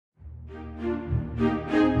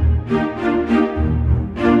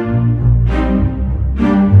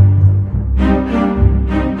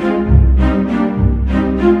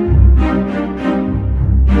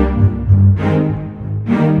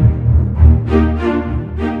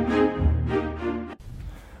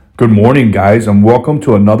Good morning, guys, and welcome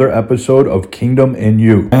to another episode of Kingdom in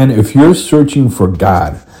You. And if you're searching for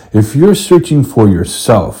God, if you're searching for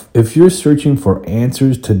yourself, if you're searching for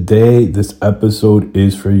answers today, this episode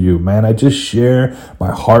is for you. Man, I just share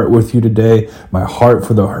my heart with you today, my heart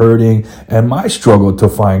for the hurting, and my struggle to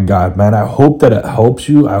find God. Man, I hope that it helps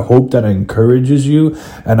you. I hope that it encourages you,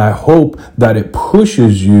 and I hope that it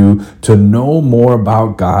pushes you to know more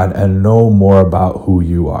about God and know more about who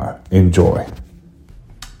you are. Enjoy.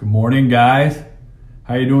 Good morning, guys.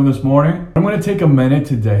 How you doing this morning? I'm going to take a minute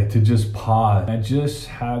today to just pause. I just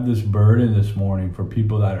have this burden this morning for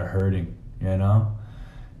people that are hurting, And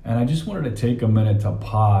I just wanted to take a minute to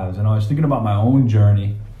pause. And I was thinking about my own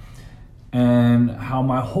journey and how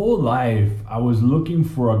my whole life I was looking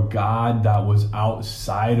for a God that was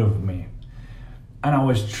outside of me. And I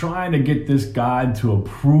was trying to get this God to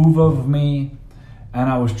approve of me. And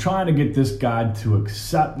I was trying to get this God to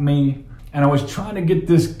accept me. And I was trying to get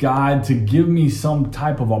this God to give me some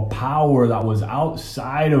type of a power that was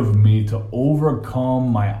outside of me to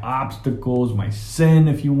overcome my obstacles, my sin,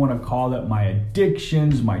 if you want to call it, my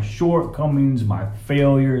addictions, my shortcomings, my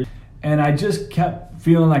failures. And I just kept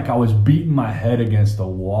feeling like I was beating my head against the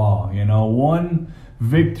wall. One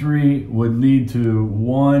victory would lead to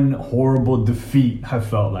one horrible defeat, I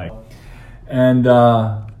felt like. And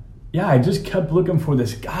I just kept looking for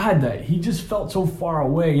this God that he just felt so far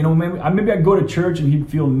away. Maybe I'd go to church and he'd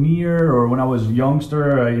feel near, or when I was a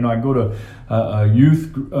youngster, I'd go to a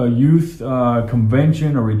youth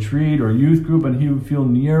convention or retreat or youth group, and he would feel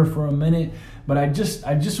near for a minute. But I just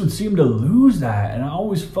would seem to lose that, and I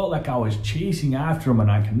always felt like I was chasing after him and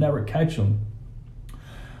I could never catch him.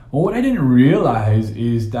 Well, what I didn't realize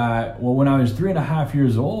is that, when I was 3.5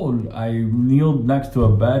 years old, I kneeled next to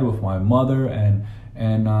a bed with my mother, and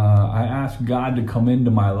I asked God to come into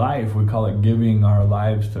my life. We call it giving our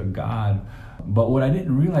lives to God. But what I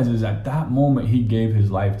didn't realize is at that moment, he gave his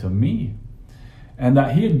life to me. And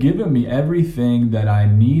that he had given me everything that I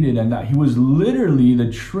needed, and that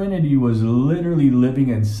the Trinity was literally living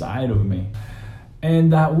inside of me.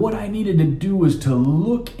 And that what I needed to do was to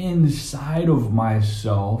look inside of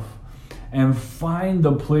myself and find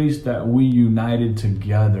the place that we united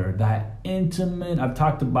together, that intimate, I've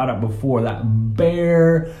talked about it before, that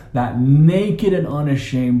bare, that naked and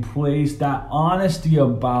unashamed place, that honesty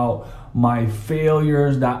about my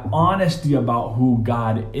failures, that honesty about who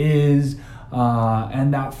God is,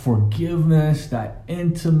 and that forgiveness, that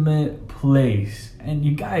intimate place. And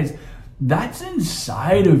you guys, that's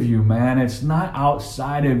inside of you, man. It's not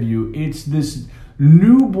outside of you. It's this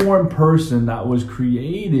newborn person that was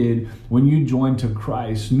created when you joined to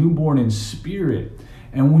Christ, newborn in spirit.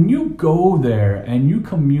 And when you go there and you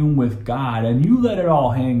commune with God and you let it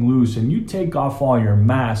all hang loose and you take off all your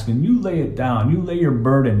mask and you lay it down, you lay your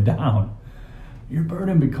burden down, your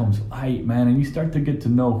burden becomes light, man, and you start to get to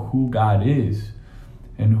know who God is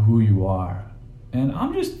and who you are. And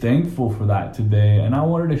I'm just thankful for that today, and I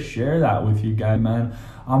wanted to share that with you guys, man.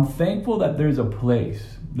 I'm thankful that there's a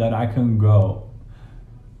place that I can go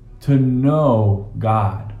to know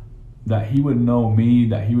God, that he would know me,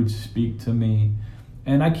 that he would speak to me.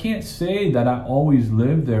 And I can't say that I always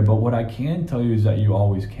live there, but what I can tell you is that you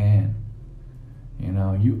always can.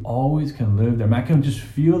 You always can live there. I can just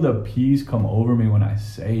feel the peace come over me when I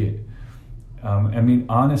say it.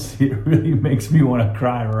 Honestly, it really makes me want to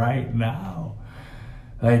cry right now.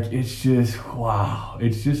 Like, it's just, wow.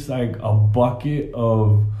 It's just like a bucket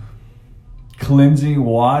of cleansing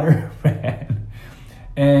water, man.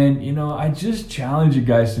 And, I just challenge you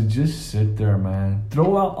guys to just sit there, man.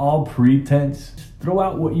 Throw out all pretense. Throw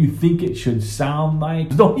out what you think it should sound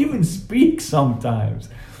like. Don't even speak sometimes.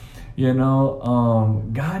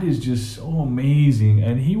 God is just so amazing.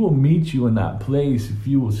 And he will meet you in that place if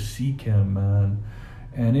you will seek him, man.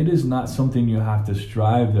 And it is not something you have to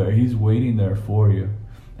strive there. He's waiting there for you.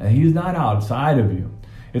 And he's not outside of you.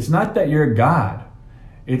 It's not that you're God.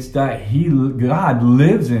 It's that God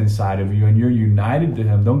lives inside of you and you're united to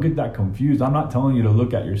him. Don't get that confused. I'm not telling you to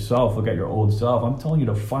look at yourself, look at your old self. I'm telling you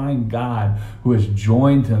to find God who has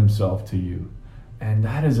joined himself to you. And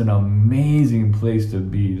that is an amazing place to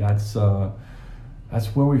be. That's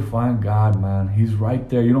where we find God, man. He's right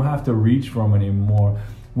there. You don't have to reach for him anymore.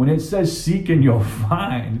 When it says seek and you'll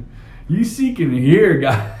find, you seek and hear,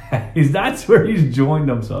 guys. That's where he's joined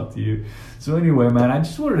himself to you. So anyway, man, I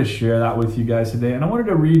just wanted to share that with you guys today. And I wanted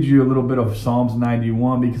to read you a little bit of Psalms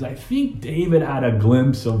 91 because I think David had a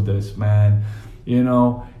glimpse of this, man.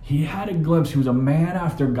 He had a glimpse. He was a man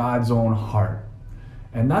after God's own heart.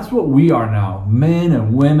 And that's what we are now, men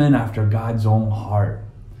and women after God's own heart.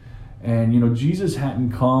 And, Jesus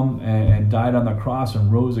hadn't come and died on the cross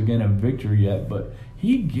and rose again in victory yet, but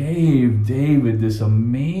He gave David this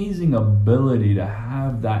amazing ability to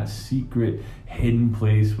have that secret hidden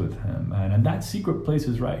place with him, man. And that secret place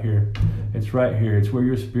is right here. It's right here. It's where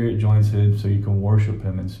your spirit joins him so you can worship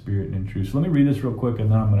him in spirit and in truth. So let me read this real quick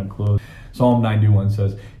and then I'm going to close. Psalm 91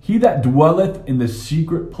 says, "He that dwelleth in the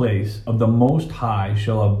secret place of the Most High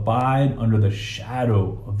shall abide under the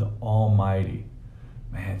shadow of the Almighty."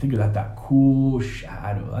 Man, think of that cool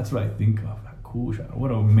shadow. That's what I think of, that cool shadow. What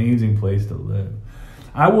an amazing place to live.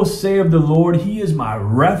 "I will say of the Lord, he is my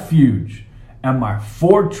refuge and my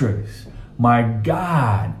fortress, my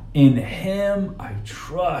God, in him I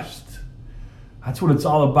trust." That's what it's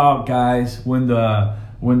all about, guys. When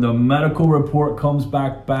the medical report comes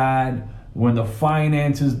back bad, when the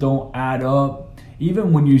finances don't add up,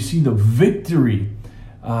 even when you see the victory,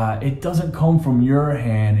 it doesn't come from your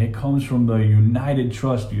hand. It comes from the united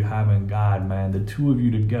trust you have in God, man. The two of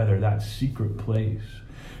you together, that secret place.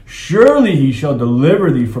 "Surely he shall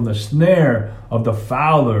deliver thee from the snare of the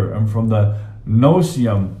fowler and from the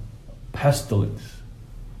noisium pestilence.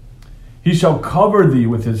 He shall cover thee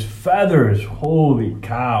with his feathers," holy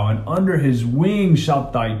cow, "and under his wings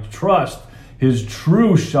shalt thou trust. His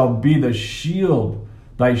truth shall be the shield,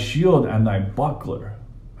 thy shield and thy buckler."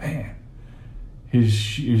 Man,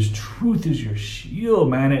 his truth is your shield,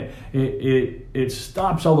 man. It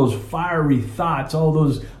stops all those fiery thoughts, all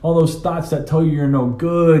those thoughts that tell you you're no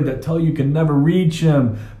good, that tell you can never reach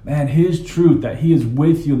him. Man, his truth, that he is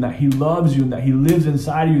with you and that he loves you and that he lives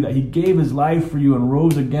inside of you, that he gave his life for you and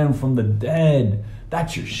rose again from the dead.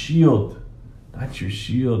 That's your shield. That's your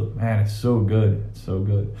shield. Man, it's so good. It's so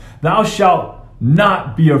good. "Thou shalt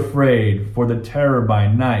not be afraid for the terror by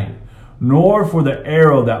night, nor for the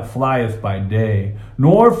arrow that flieth by day,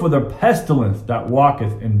 nor for the pestilence that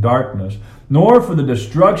walketh in darkness, nor for the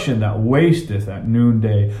destruction that wasteth at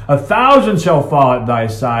noonday. 1,000 shall fall at thy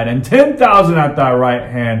side, and 10,000 at thy right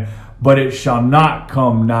hand, but it shall not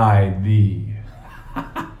come nigh thee."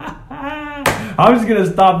 I'm just going to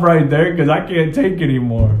stop right there because I can't take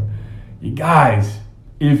anymore. You guys,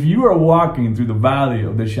 if you are walking through the valley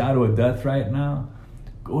of the shadow of death right now,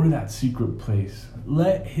 go to that secret place.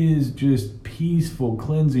 Let his just peaceful,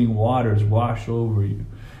 cleansing waters wash over you.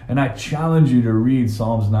 And I challenge you to read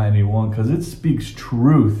Psalms 91 because it speaks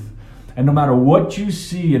truth. And no matter what you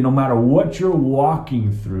see and no matter what you're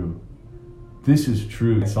walking through, this is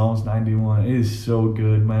true. Psalms 91 is so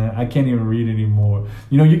good, man. I can't even read anymore.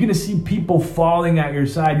 You know, you're going to see people falling at your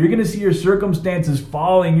side. You're going to see your circumstances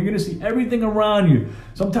falling. You're going to see everything around you.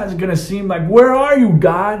 Sometimes it's going to seem like, where are you,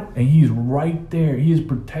 God? And he's right there. He is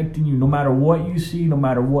protecting you. No matter what you see, no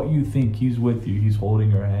matter what you think, he's with you. He's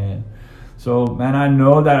holding your hand. So, man, I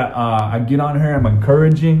know that I get on here, I'm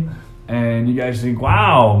encouraging, and you guys think,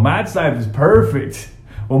 wow, Matt's life is perfect.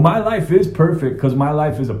 Well, my life is perfect because my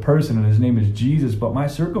life is a person and his name is Jesus, but my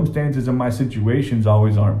circumstances and my situations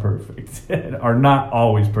always aren't perfect, are not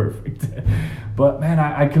always perfect. But man,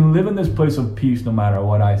 I can live in this place of peace no matter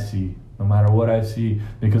what I see. No matter what I see,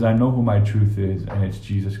 because I know who my truth is, and it's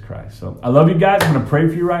Jesus Christ. So I love you guys. I'm going to pray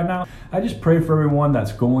for you right now. I just pray for everyone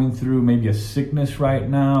that's going through maybe a sickness right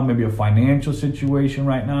now, maybe a financial situation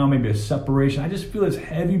right now, maybe a separation. I just feel this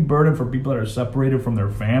heavy burden for people that are separated from their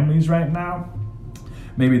families right now.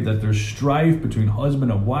 Maybe that there's strife between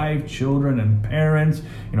husband and wife, children and parents,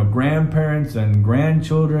 grandparents and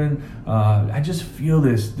grandchildren. I just feel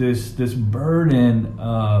this burden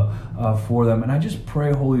for them. And I just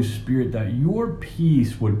pray, Holy Spirit, that your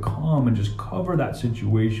peace would come and just cover that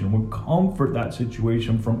situation, would comfort that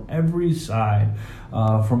situation from every side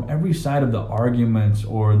of the arguments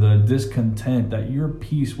or the discontent, that your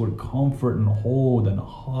peace would comfort and hold and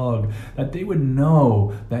hug, that they would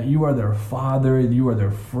know that you are their father, you are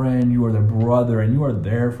their friend, you are their brother, and you are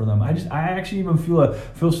there for them. I actually even feel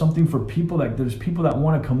something for people, like there's people that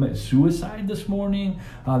want to commit suicide this morning,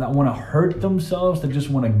 that want to hurt themselves, that just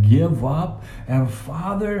want to give up. And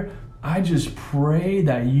Father, I just pray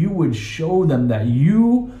that you would show them that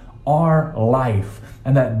you are life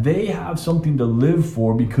and that they have something to live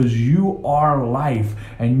for, because you are life,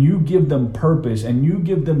 and you give them purpose, and you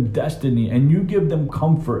give them destiny, and you give them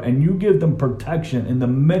comfort, and you give them protection in the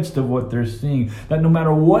midst of what they're seeing. That no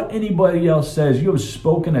matter what anybody else says, you have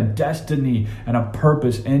spoken a destiny and a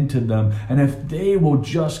purpose into them, and if they will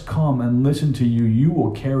just come and listen to you, you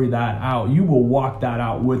will carry that out. You will walk that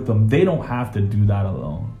out with them. They don't have to do that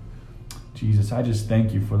alone. Jesus, I just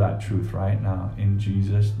thank you for that truth right now, in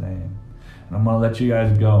Jesus' name. And I'm going to let you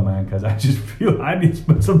guys go, man, because I just feel I need to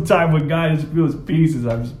spend some time with God. I just feel his peace as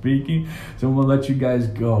I'm speaking. So I'm going to let you guys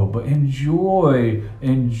go. But enjoy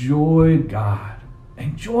God.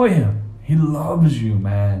 Enjoy him. He loves you,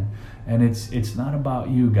 man. And it's not about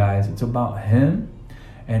you, guys. It's about him.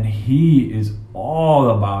 And he is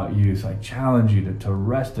all about you. So I challenge you to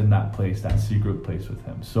rest in that place, that secret place with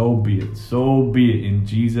him. So be it. So be it. In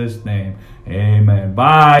Jesus' name, amen.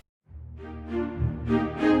 Bye.